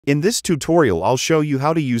In this tutorial, I'll show you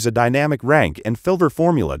how to use a dynamic rank and filter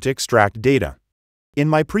formula to extract data. In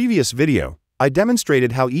my previous video, I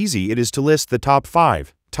demonstrated how easy it is to list the top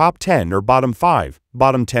 5, top 10 or bottom 5,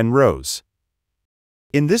 bottom 10 rows.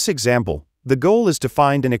 In this example, the goal is to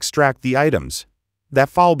find and extract the items that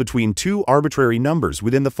fall between two arbitrary numbers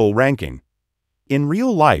within the full ranking. In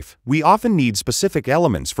real life, we often need specific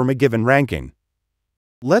elements from a given ranking.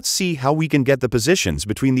 Let's see how we can get the positions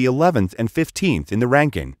between the 11th and 15th in the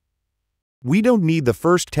ranking. We don't need the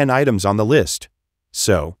first 10 items on the list,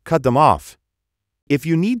 so cut them off. If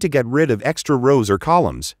you need to get rid of extra rows or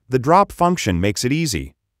columns, the drop function makes it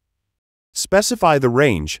easy. Specify the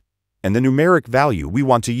range and the numeric value we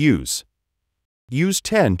want to use. Use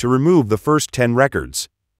 10 to remove the first 10 records.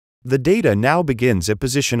 The data now begins at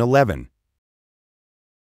position 11.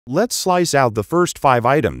 Let's slice out the first 5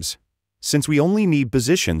 items, since we only need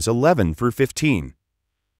positions 11 through 15.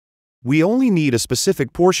 We only need a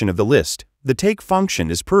specific portion of the list. The take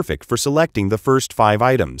function is perfect for selecting the first 5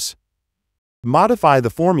 items. Modify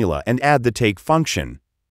the formula and add the take function.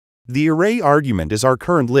 The array argument is our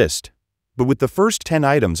current list, but with the first 10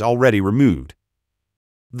 items already removed.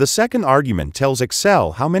 The second argument tells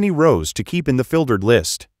Excel how many rows to keep in the filtered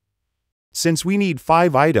list. Since we need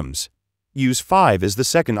 5 items, use 5 as the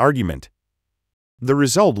second argument. The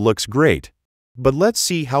result looks great, but let's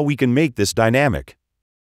see how we can make this dynamic.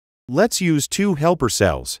 Let's use 2 helper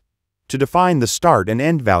cells to define the start and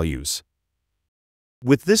end values.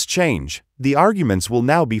 With this change, the arguments will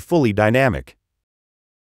now be fully dynamic.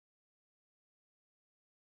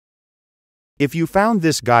 If you found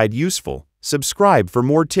this guide useful, subscribe for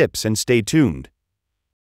more tips and stay tuned.